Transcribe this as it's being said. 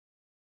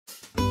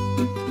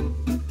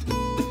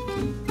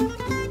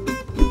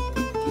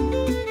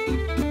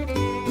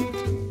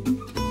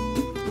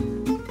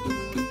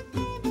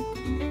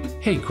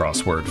Hey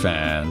crossword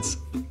fans!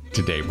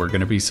 Today we're going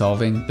to be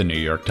solving the New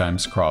York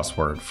Times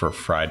crossword for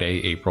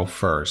Friday, April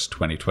 1st,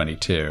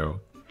 2022.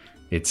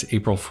 It's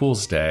April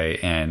Fool's Day,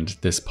 and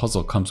this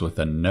puzzle comes with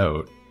a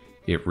note.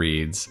 It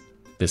reads,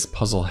 "This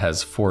puzzle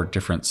has 4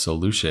 different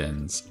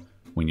solutions.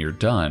 When you're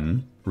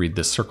done, read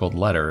the circled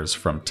letters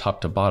from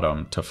top to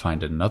bottom to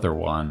find another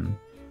one."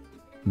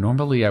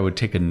 Normally I would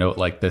take a note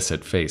like this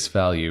at face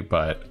value,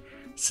 but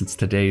since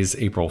today's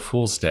April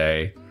Fool's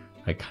Day,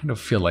 I kind of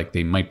feel like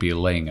they might be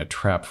laying a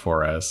trap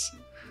for us.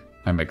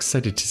 I'm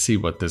excited to see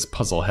what this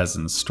puzzle has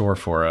in store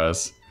for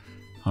us.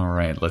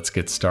 Alright, let's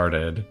get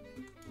started.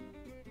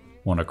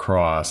 Want to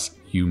cross,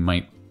 you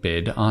might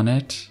bid on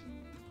it?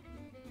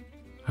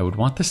 I would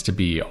want this to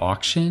be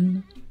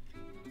auction?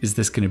 Is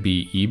this going to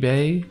be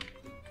eBay?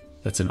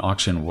 That's an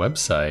auction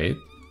website.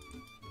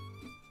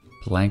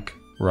 Blank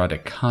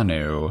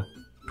Raducanu,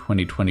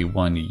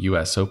 2021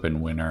 US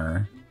Open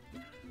winner.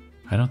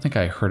 I don't think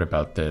I heard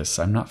about this.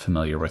 I'm not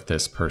familiar with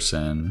this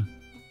person.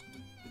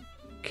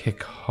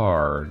 Kick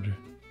hard.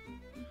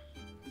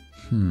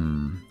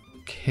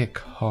 Kick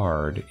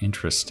hard.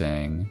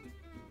 Interesting.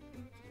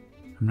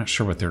 I'm not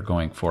sure what they're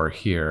going for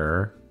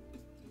here.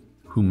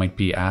 Who might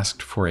be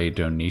asked for a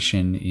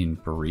donation in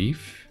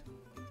brief?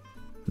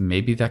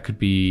 Maybe that could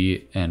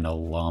be an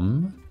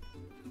alum?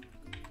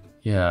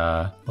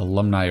 Yeah,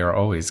 alumni are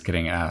always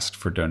getting asked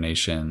for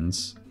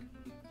donations.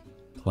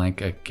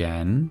 Blank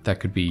again. That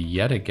could be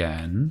yet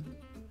again.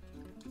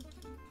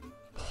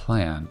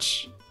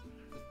 Plant.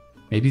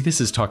 Maybe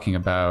this is talking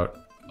about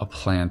a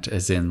plant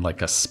as in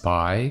like a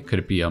spy. Could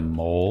it be a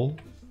mole?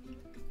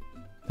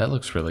 That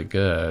looks really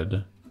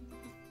good.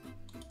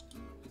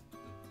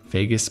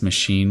 Vegas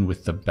machine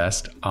with the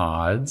best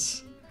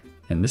odds.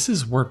 And this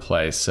is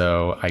wordplay,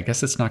 so I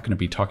guess it's not going to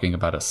be talking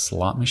about a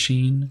slot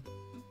machine.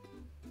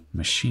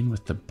 Machine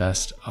with the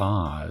best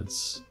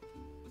odds.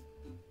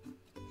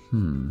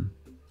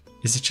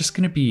 Is it just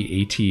going to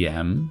be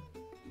ATM?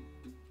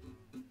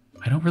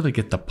 I don't really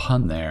get the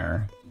pun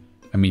there.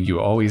 I mean, you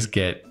always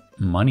get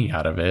money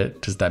out of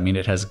it. Does that mean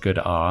it has good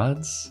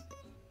odds?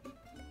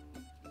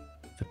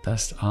 The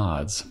best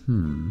odds.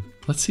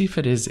 Let's see if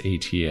it is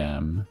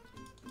ATM.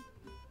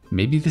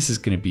 Maybe this is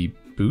going to be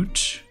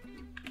boot?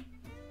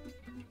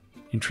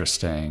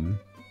 Interesting.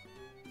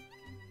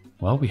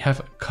 Well, we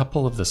have a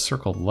couple of the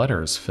circled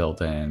letters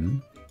filled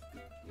in.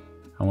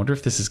 I wonder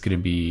if this is going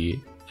to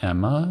be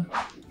Emma?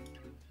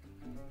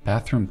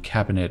 Bathroom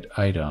cabinet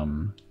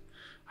item.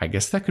 I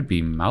guess that could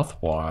be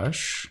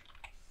mouthwash.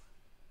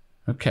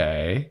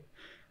 Okay.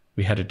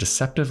 We had a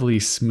deceptively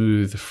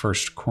smooth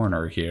first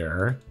corner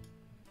here.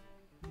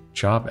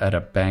 Job at a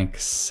bank,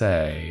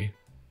 say.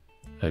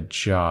 A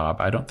job.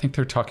 I don't think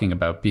they're talking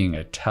about being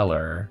a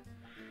teller.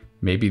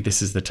 Maybe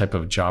this is the type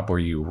of job where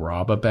you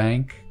rob a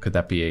bank. Could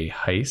that be a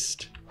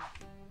heist?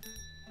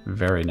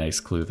 Very nice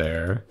clue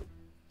there.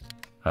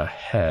 A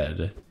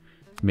head.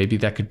 Maybe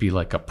that could be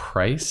like a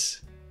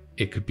price.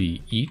 It could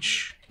be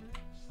each,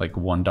 like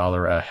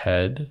 $1 a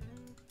head.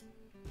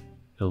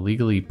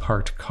 Illegally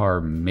parked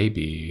car,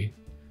 maybe.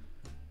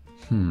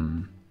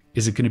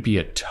 Is it going to be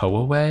a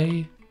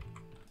towaway?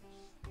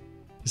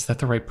 Is that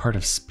the right part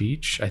of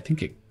speech? I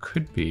think it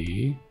could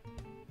be.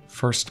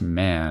 First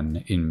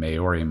man in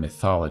Maori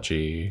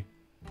mythology.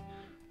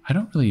 I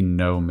don't really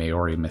know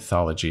Maori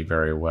mythology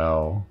very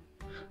well.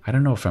 I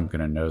don't know if I'm going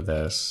to know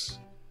this.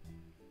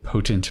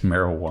 Potent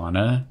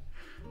marijuana?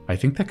 I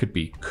think that could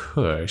be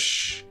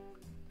Kush.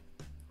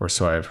 Or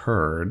so I've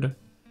heard.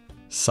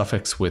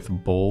 Suffix with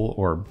bull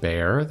or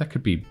bear. That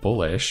could be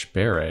bullish,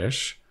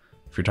 bearish,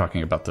 if you're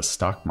talking about the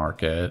stock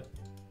market.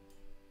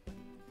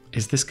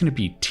 Is this going to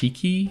be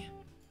tiki?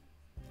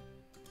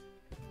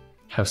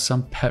 How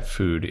some pet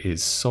food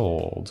is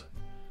sold.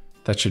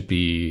 That should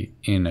be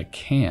in a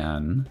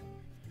can.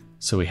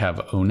 So we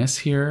have onus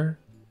here.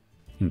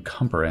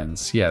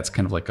 Encumbrance. Yeah, it's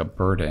kind of like a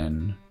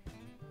burden.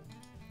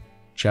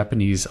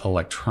 Japanese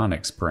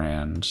electronics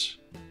brand.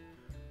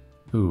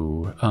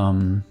 Ooh,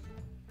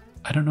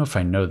 I don't know if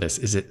I know this.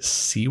 Is it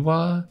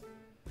Siwa?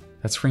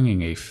 That's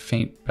ringing a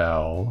faint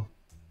bell.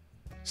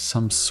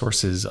 Some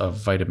sources of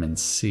vitamin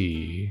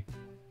C.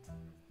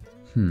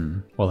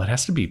 Well, it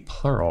has to be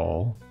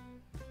plural.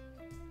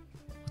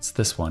 What's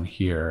this one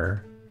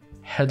here?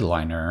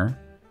 Headliner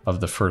of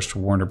the first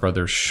Warner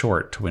Brothers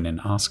short to win an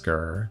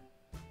Oscar.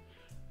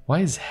 Why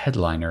is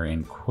headliner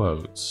in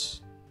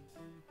quotes?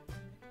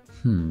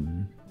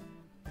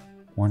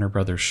 Warner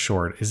Brothers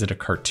short. Is it a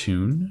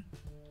cartoon?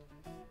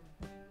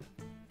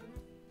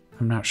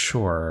 I'm not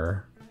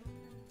sure.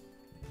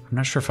 I'm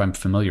not sure if I'm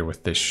familiar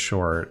with this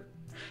short.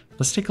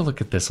 Let's take a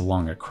look at this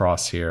long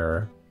across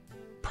here.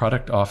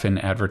 Product often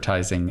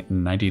advertising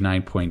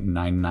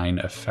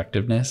 99.99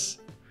 effectiveness.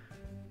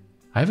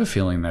 I have a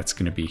feeling that's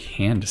going to be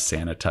hand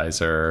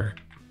sanitizer.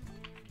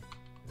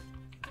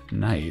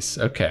 Nice.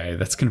 Okay,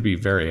 that's going to be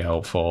very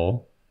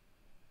helpful.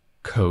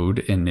 Code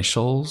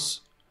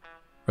initials?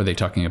 Are they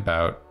talking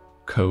about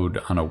code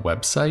on a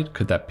website?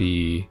 Could that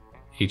be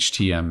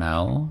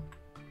HTML?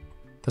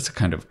 That's a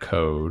kind of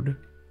code.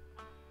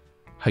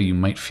 How you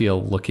might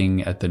feel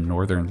looking at the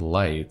northern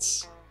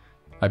lights.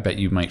 I bet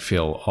you might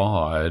feel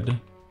odd.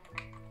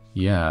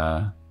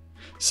 Yeah.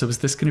 So is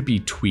this going to be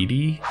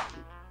Tweety?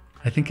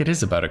 I think it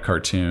is about a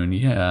cartoon,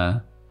 yeah.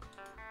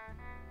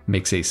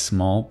 Makes a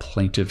small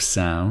plaintive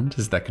sound.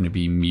 Is that going to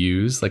be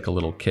mews like a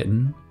little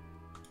kitten?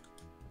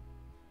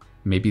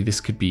 Maybe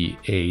this could be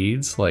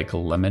aids like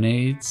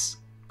lemonades?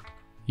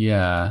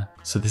 Yeah,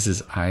 so this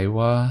is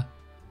Iowa.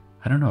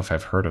 I don't know if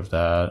I've heard of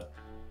that.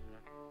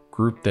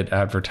 Group that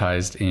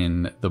advertised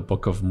in the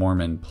Book of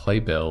Mormon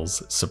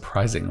playbills,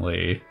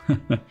 surprisingly.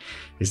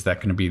 Is that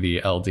going to be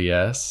the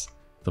LDS?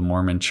 The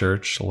Mormon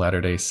Church,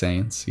 Latter-day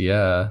Saints?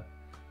 Yeah,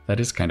 that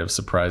is kind of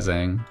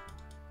surprising.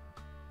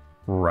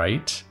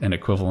 Right, an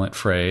equivalent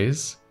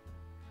phrase.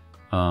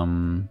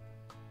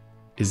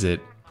 Is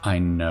it I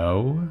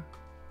know?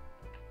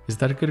 Is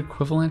that a good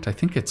equivalent? I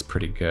think it's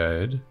pretty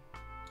good.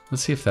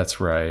 Let's see if that's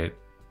right.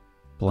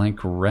 Blank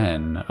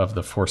Ren of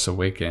The Force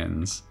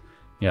Awakens.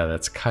 Yeah,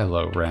 that's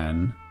Kylo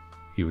Ren.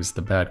 He was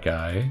the bad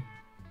guy.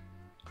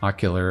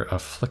 Ocular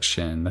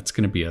affliction. That's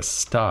going to be a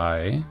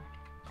sty.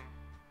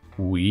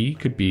 We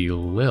could be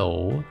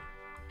Lil.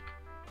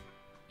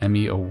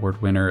 Emmy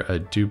Award winner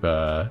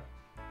Aduba.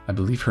 I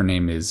believe her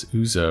name is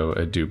Uzo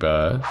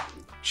Aduba.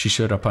 She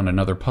showed up on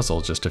another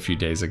puzzle just a few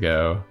days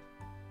ago.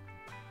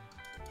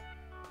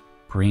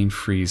 Brain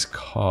freeze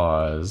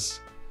cause.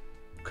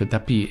 Could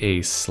that be a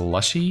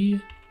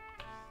slushie?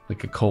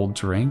 Like a cold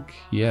drink?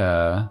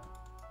 Yeah.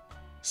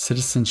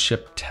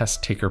 Citizenship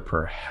test taker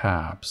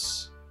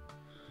perhaps.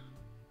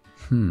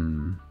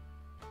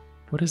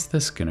 What is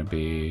this gonna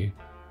be?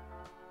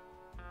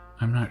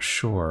 I'm not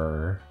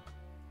sure.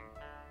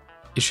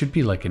 It should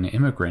be like an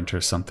immigrant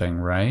or something,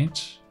 right?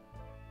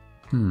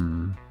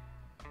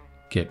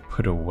 Get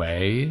put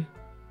away?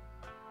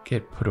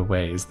 Get put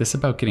away. Is this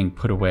about getting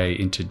put away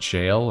into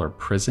jail or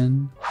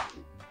prison?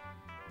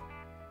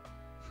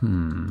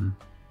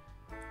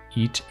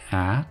 Eat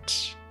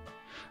at?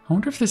 I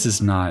wonder if this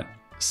is not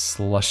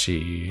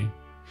slushy.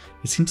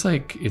 It seems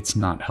like it's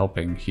not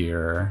helping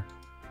here.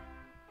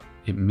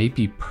 It may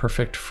be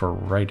perfect for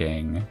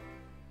writing.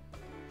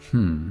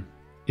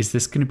 Is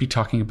this going to be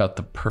talking about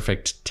the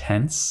perfect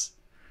tense?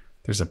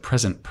 There's a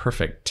present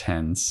perfect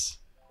tense.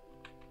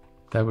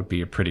 That would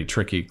be a pretty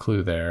tricky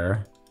clue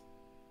there.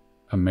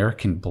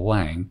 American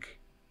Blank,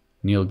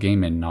 Neil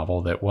Gaiman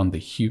novel that won the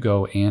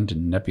Hugo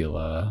and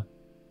Nebula.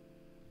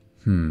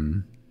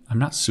 I'm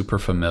not super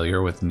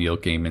familiar with Neil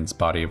Gaiman's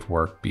body of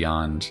work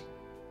beyond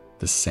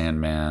The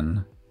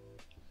Sandman.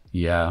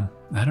 Yeah,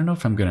 I don't know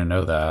if I'm gonna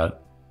know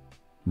that.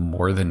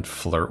 More than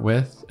flirt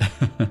with?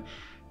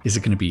 Is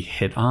it gonna be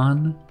hit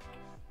on?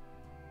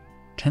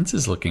 Tense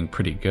is looking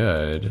pretty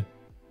good.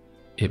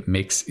 It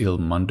makes Il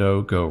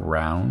Mundo go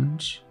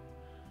round.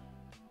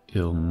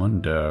 Il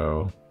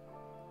Mundo.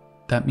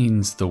 That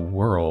means the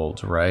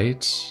world,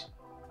 right?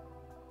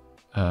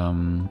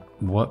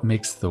 What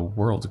makes the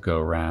world go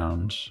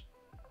round?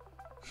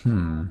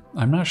 I'm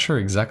not sure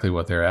exactly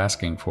what they're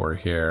asking for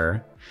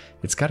here.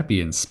 It's got to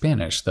be in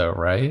Spanish though,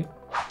 right?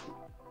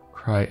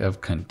 Cry of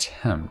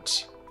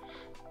contempt.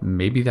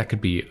 Maybe that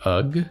could be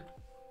ugh?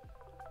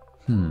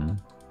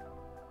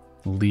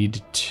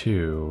 Lead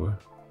to.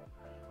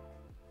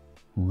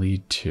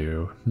 Lead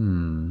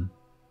to.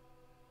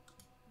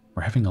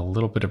 We're having a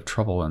little bit of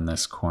trouble in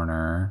this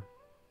corner.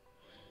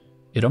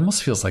 It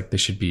almost feels like this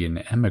should be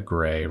an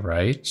emigre,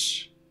 right?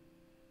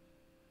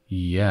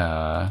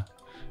 Yeah.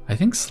 I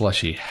think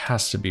slushy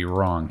has to be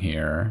wrong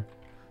here.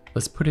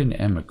 Let's put in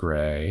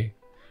emigre.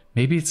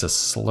 Maybe it's a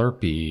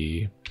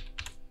Slurpee.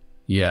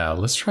 Yeah,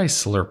 let's try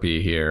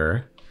Slurpee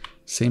here.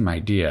 Same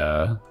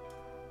idea.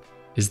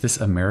 Is this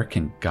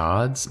American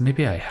Gods?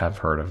 Maybe I have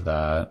heard of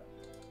that.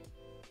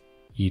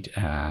 Eat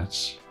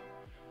at.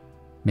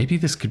 Maybe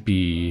this could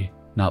be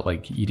not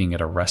like eating at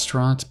a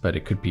restaurant, but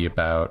it could be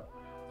about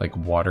like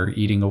water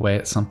eating away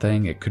at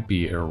something. It could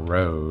be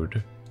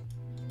erode.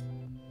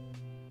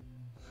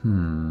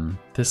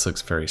 This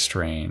looks very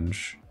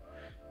strange.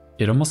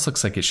 It almost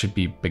looks like it should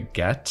be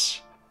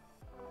baguette.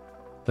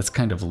 That's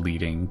kind of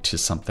leading to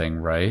something,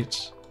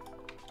 right?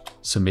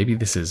 So maybe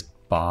this is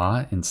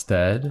ba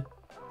instead.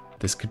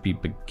 This could be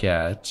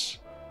baguette.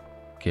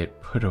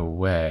 Get put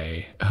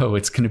away. Oh,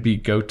 it's gonna be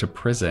go to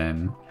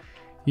prison.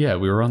 Yeah,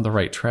 we were on the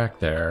right track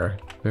there.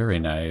 Very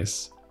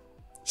nice.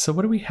 So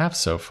what do we have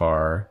so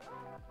far?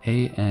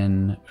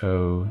 A-N-O-T-H-E.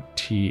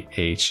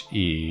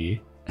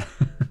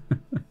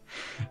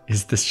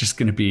 Is this just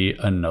going to be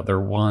another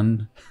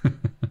one?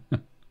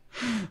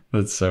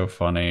 That's so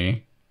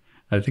funny.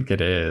 I think it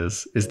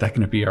is. Is that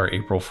going to be our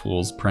April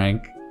Fool's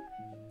prank?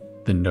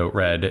 The note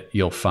read,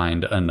 you'll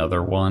find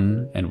another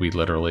one, and we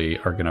literally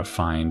are going to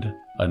find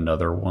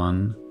another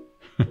one.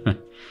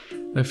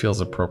 That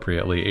feels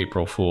appropriately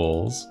April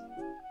Fool's.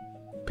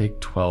 Big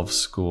 12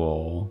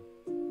 school.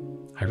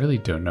 I really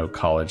don't know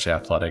college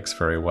athletics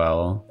very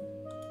well.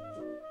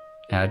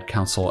 Ad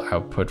council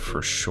output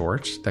for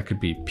short. That could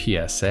be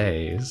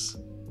PSAs.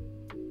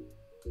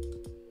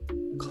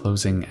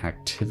 Closing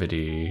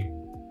activity.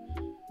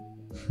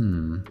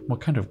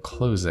 What kind of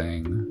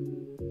closing?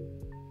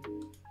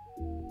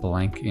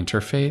 Blank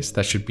interface?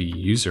 That should be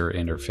user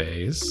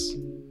interface.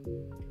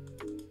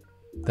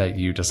 That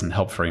U doesn't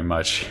help very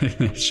much.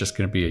 It's just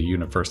going to be a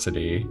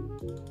university.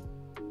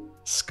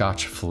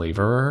 Scotch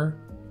flavorer?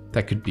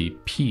 That could be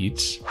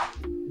peat.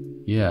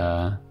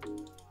 Yeah.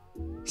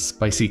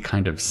 Spicy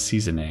kind of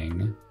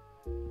seasoning.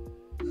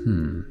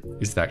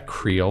 Is that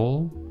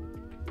Creole?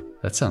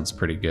 That sounds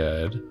pretty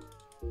good.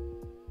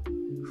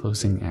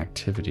 Closing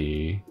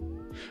activity.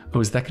 Oh,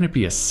 is that going to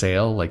be a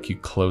sale like you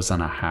close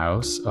on a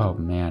house? Oh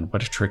man,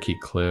 what a tricky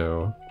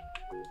clue.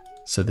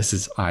 So this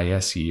is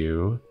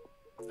ISU.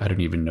 I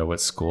don't even know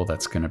what school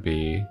that's going to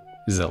be.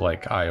 Is it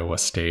like Iowa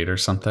State or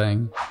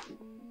something?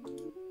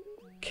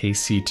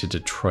 KC to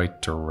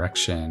Detroit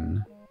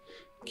direction.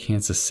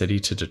 Kansas City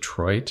to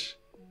Detroit?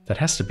 That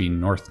has to be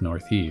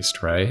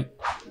north-northeast, right?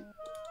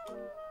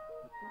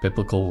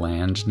 Biblical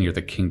land near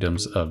the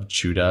kingdoms of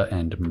Judah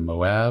and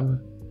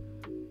Moab?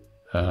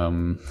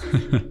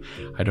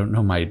 I don't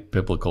know my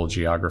biblical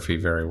geography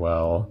very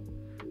well.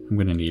 I'm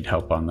going to need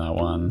help on that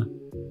one.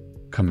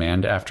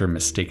 Command after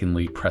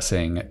mistakenly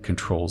pressing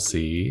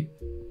Control-Z.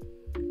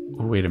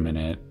 Oh, wait a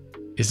minute.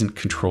 Isn't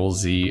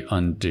Control-Z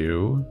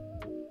undo?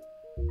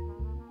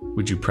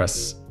 Would you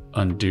press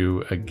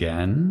undo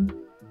again?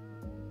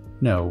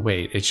 No,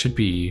 wait, it should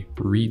be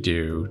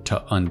redo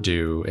to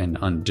undo and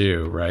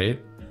undo,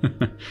 right?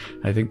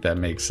 I think that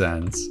makes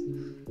sense.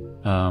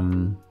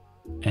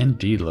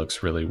 ND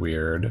looks really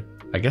weird.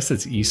 I guess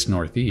it's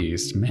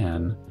east-northeast.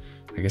 Man,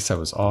 I guess I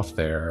was off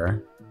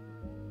there.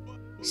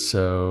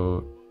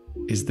 So,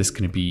 is this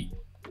going to be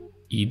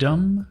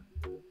Edom?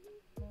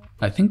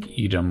 I think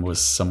Edom was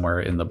somewhere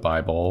in the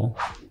Bible.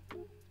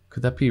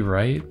 Could that be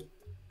right?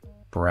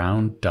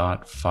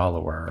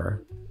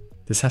 Brown.follower.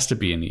 This has to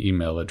be an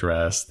email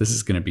address. This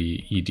is going to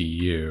be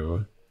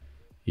edu.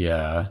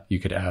 Yeah, you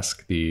could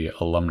ask the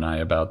alumni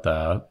about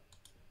that.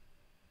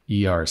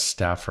 ER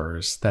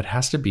staffers. That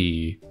has to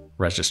be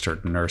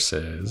registered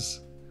nurses.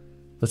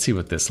 Let's see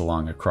what this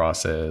long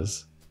across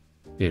is.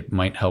 It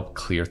might help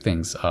clear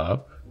things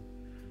up.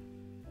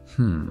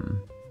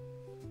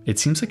 It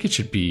seems like it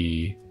should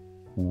be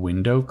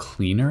window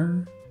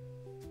cleaner.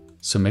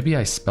 So maybe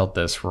I spelled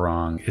this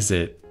wrong. Is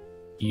it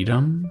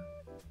Edom?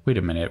 Wait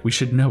a minute, we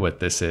should know what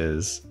this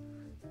is.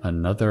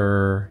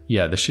 Another,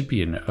 yeah, this should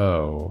be an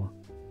O.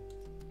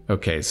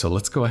 Okay, so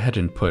let's go ahead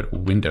and put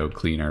window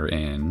cleaner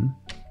in.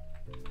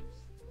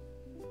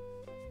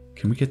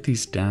 Can we get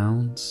these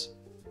downs?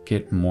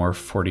 Get more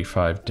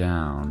 45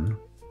 down.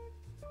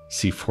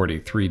 See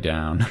 43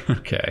 down.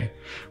 Okay,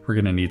 we're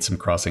gonna need some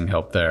crossing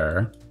help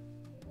there.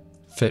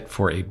 Fit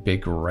for a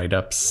big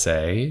write-up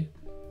say?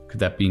 Could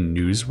that be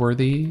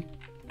newsworthy?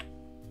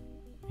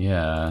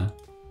 Yeah.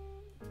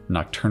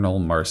 Nocturnal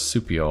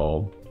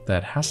marsupial.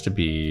 That has to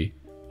be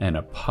an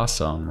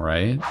opossum,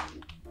 right?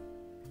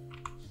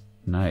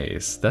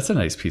 Nice. That's a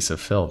nice piece of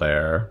fill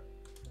there.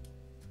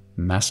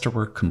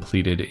 Masterwork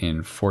completed in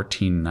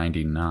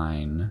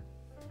 1499.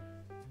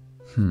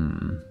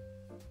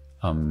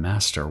 A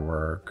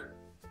masterwork.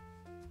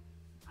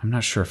 I'm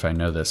not sure if I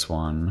know this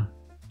one.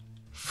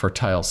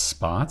 Fertile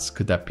spots?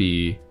 Could that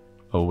be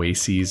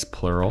oases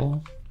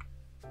plural?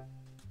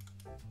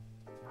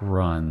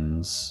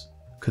 Runs.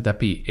 Could that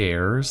be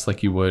airs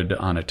like you would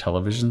on a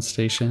television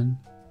station?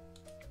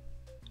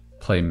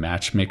 Play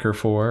matchmaker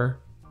for?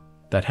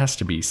 That has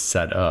to be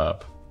set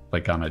up,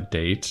 like on a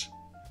date.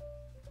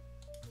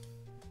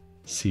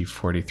 See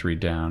 43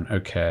 down.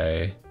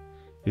 Okay.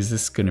 Is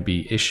this going to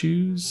be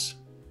issues?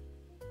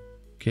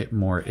 Get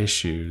more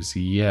issues.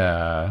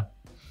 Yeah.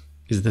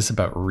 Is this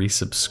about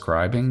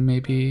resubscribing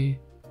maybe?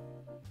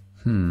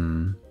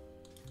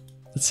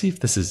 Let's see if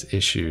this is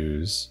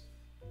issues.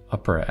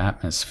 Upper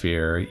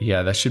atmosphere.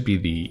 Yeah, that should be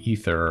the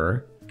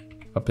ether.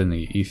 Up in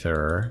the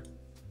ether.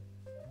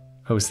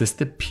 Oh, is this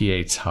the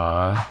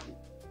Pietà?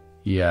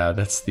 Yeah,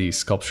 that's the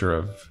sculpture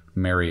of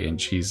Mary and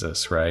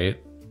Jesus,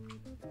 right?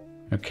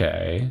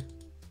 Okay.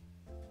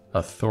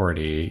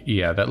 Authority.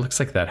 Yeah, that looks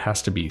like that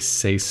has to be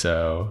say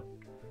so.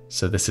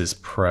 So this is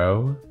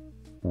pro.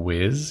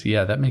 Whiz.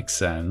 Yeah, that makes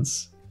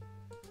sense.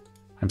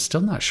 I'm still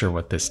not sure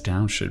what this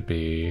down should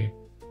be.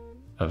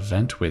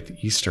 Event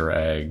with Easter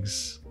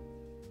eggs.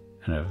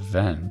 An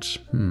event.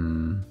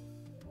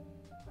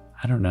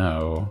 I don't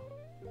know.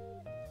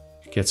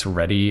 Gets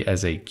ready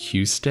as a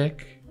cue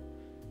stick?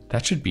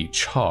 That should be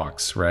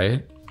chalks,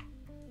 right?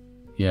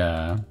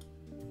 Yeah.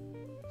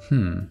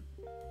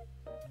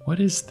 What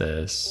is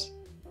this?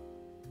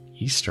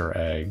 Easter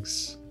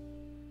eggs.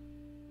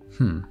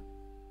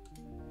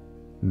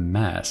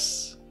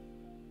 Mess.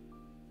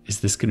 Is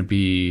this going to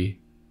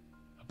be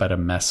about a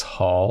mess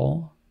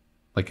hall?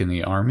 Like in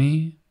the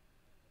army?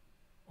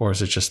 Or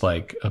is it just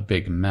like a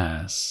big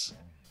mess?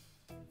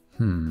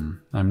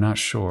 I'm not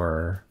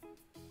sure.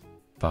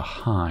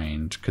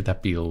 Behind. Could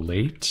that be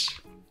late?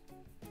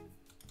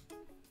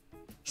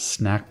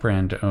 Snack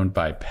brand owned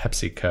by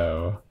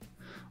PepsiCo.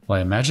 Well,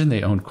 I imagine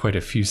they own quite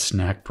a few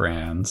snack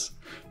brands.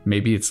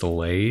 Maybe it's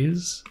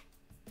Lay's?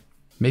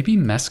 Maybe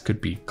mess could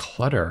be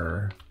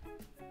clutter.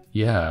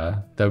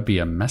 Yeah, that would be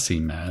a messy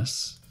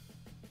mess.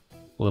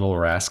 Little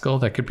Rascal,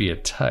 that could be a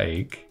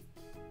tyke.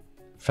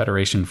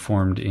 Federation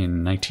formed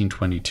in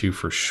 1922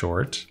 for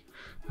short.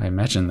 I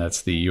imagine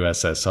that's the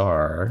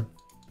USSR.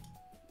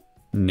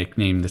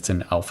 Nickname that's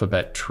an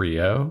alphabet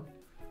trio.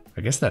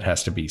 I guess that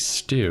has to be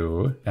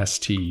Stu,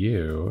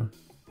 S-T-U.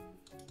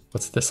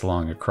 What's this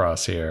long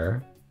across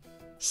here?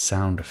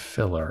 Sound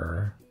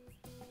filler.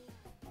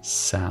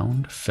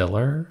 Sound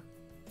filler?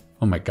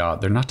 Oh my god,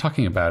 they're not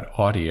talking about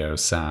audio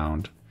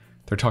sound.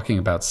 They're talking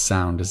about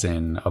sound as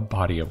in a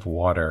body of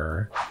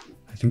water.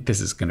 I think this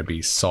is going to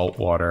be salt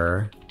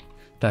water.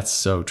 That's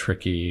so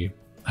tricky.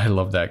 I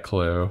love that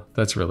clue.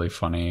 That's really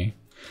funny.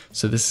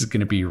 So this is going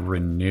to be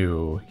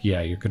renew.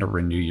 Yeah, you're going to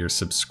renew your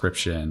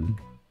subscription.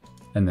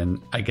 And then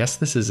I guess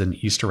this is an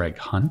Easter egg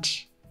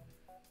hunt.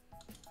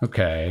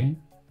 Okay.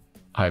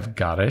 I've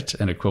got it.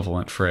 An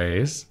equivalent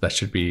phrase. That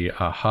should be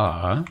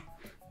aha.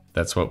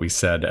 That's what we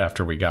said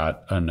after we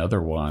got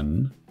another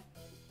one.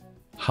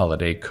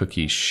 Holiday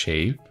cookie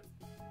shape.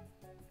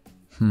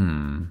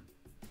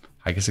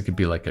 I guess it could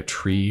be like a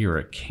tree or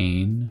a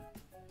cane.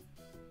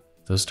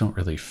 Those don't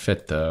really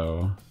fit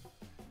though.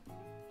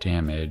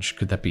 Damage.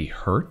 Could that be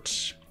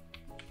hurt?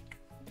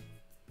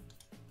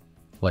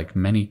 Like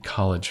many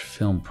college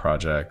film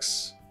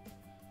projects.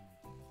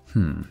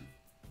 I'm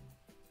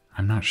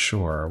not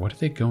sure. What are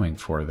they going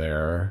for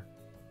there?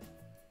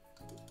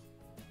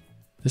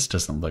 This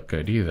doesn't look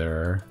good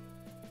either.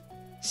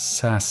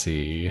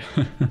 Sassy.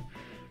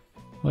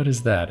 What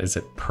is that? Is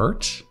it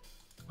pert?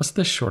 What's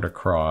this short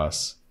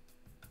across?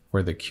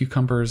 Where the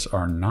cucumbers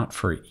are not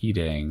for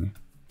eating.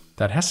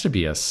 That has to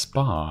be a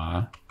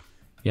spa.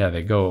 Yeah,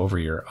 they go over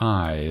your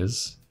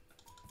eyes.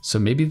 So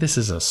maybe this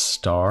is a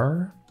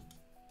star?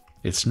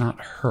 It's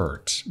not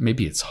hurt.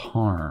 Maybe it's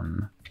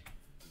harm.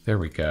 There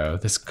we go.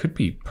 This could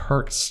be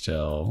pert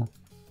still.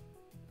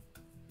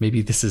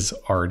 Maybe this is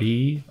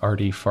arty,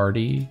 arty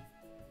farty.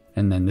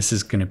 And then this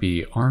is going to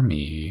be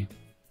army.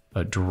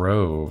 A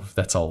drove.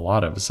 That's a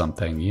lot of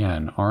something. Yeah,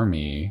 an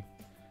army.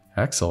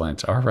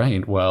 Excellent. All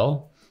right.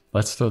 Well,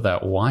 let's throw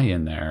that Y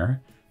in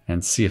there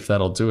and see if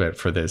that'll do it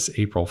for this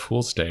April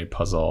Fool's Day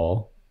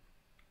puzzle.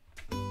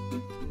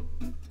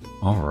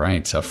 All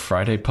right, a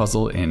Friday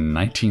puzzle in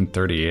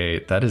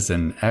 1938. That is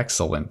an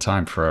excellent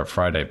time for a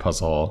Friday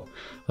puzzle,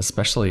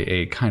 especially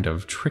a kind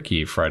of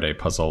tricky Friday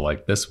puzzle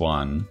like this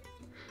one.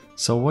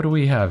 So what do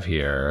we have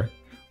here?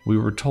 We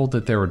were told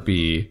that there would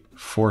be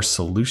 4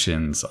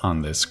 solutions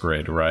on this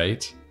grid,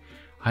 right?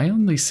 I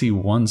only see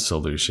one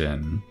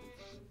solution.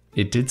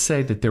 It did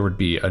say that there would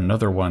be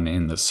another one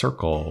in the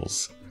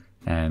circles,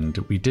 and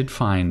we did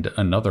find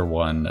another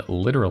one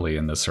literally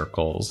in the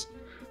circles.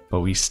 But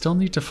we still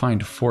need to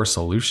find 4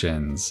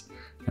 solutions,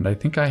 and I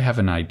think I have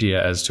an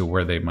idea as to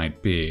where they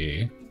might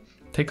be.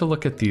 Take a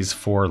look at these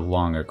 4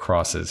 long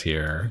acrosses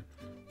here.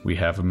 We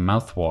have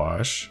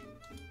mouthwash,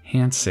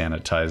 hand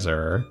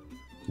sanitizer,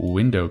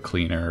 window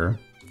cleaner,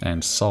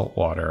 and salt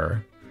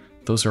water.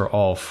 Those are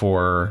all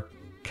 4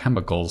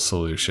 chemical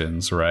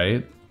solutions,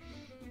 right?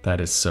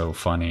 That is so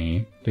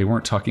funny. They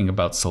weren't talking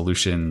about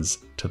solutions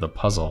to the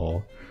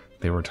puzzle.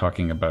 They were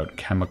talking about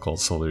chemical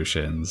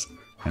solutions.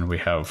 And we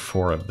have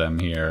 4 of them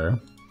here.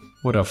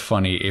 What a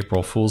funny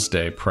April Fool's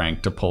Day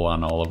prank to pull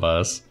on all of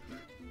us.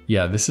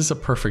 Yeah, this is a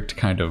perfect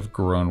kind of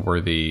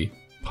groan-worthy,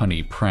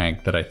 punny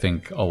prank that I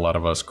think a lot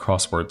of us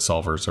crossword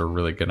solvers are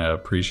really gonna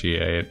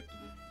appreciate.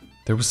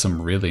 There was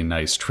some really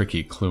nice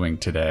tricky cluing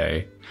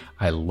today.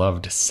 I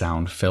loved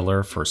sound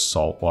filler for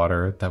salt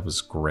water. That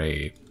was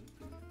great.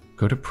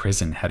 Go to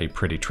prison had a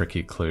pretty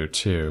tricky clue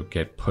too.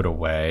 Get put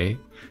away.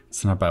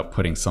 It's not about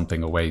putting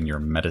something away in your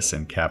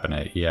medicine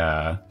cabinet,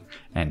 yeah.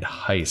 And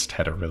heist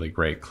had a really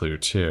great clue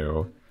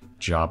too.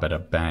 Job at a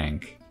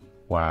bank.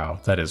 Wow,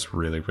 that is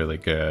really, really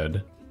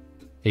good.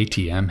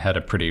 ATM had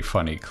a pretty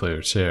funny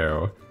clue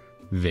too.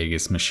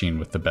 Vegas machine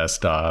with the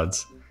best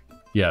odds.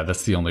 Yeah,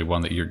 that's the only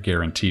one that you're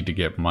guaranteed to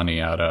get money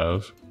out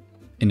of.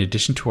 In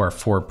addition to our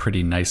 4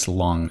 pretty nice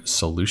long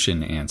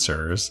solution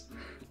answers,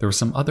 there were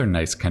some other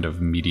nice kind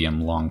of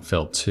medium long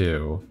fill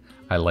too.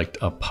 I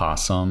liked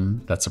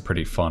opossum. That's a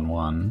pretty fun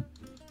one.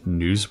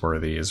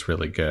 Newsworthy is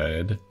really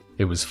good.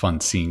 It was fun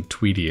seeing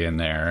Tweety in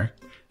there.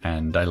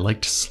 And I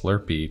liked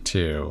Slurpee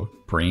too.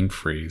 Brain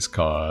freeze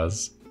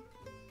cause.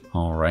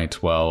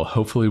 Alright, well,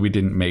 hopefully we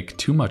didn't make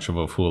too much of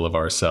a fool of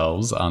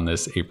ourselves on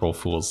this April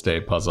Fool's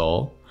Day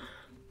puzzle.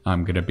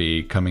 I'm going to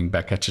be coming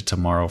back at you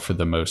tomorrow for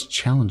the most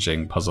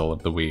challenging puzzle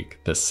of the week,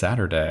 this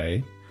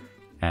Saturday.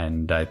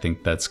 And I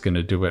think that's going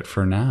to do it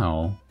for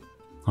now.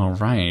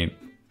 Alright,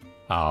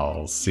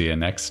 I'll see you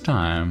next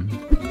time.